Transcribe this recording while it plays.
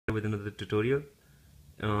with another tutorial.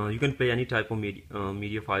 You can play any type of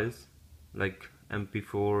media files like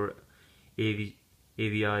MP4,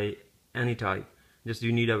 AVI, any type. Just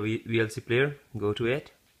you need a VLC player, go to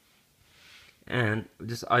it, and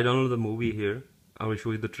just I download the movie here. I will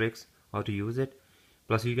show you the tricks how to use it.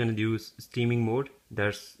 Plus you can use streaming mode.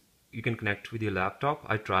 You can connect with your laptop.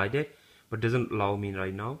 I tried it, but it doesn't allow me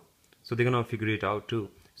right now. So they're gonna figure it out too.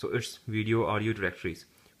 So it's video audio directories.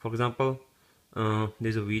 For example,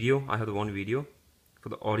 there's a video. I have the one video. For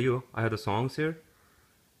the audio, I have the songs here.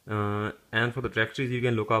 And for the directories, you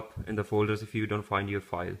can look up in the folders if you don't find your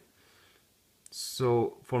file.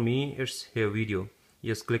 So for me, it's here video.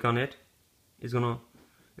 You just click on it.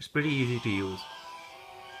 It's pretty easy to use.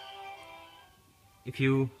 If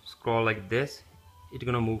you scroll like this, it's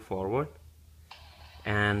gonna move forward,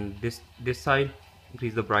 and this side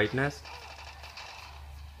increase the brightness,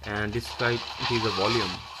 and this side increase the volume.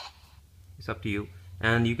 It's up to you.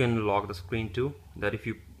 And you can lock the screen too, that if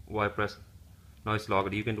you press now it's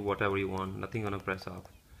locked, you can do whatever you want, nothing gonna press off.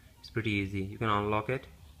 It's pretty easy. You can unlock it,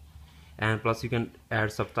 and plus you can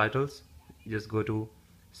add subtitles. Just go to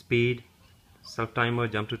speed, self timer,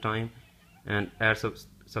 jump to time, and add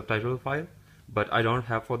subtitle file. But I don't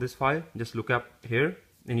have for this file. Just look up here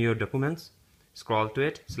in your documents, scroll to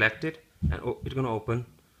it, select it, and it's gonna open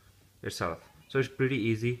itself. So it's pretty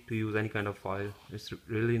easy to use any kind of file. It's a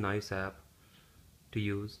really nice app to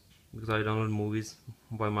use, because I download movies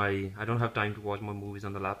I don't have time to watch my movies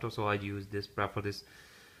on the laptop, so I use this, prefer this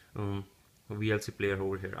VLC player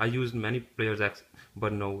over here. I used many players,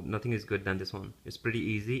 but no, nothing is good than this one. It's pretty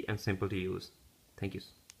easy and simple to use. Thank you.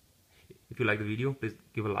 If you like the video, please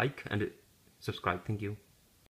give a like and subscribe. Thank you.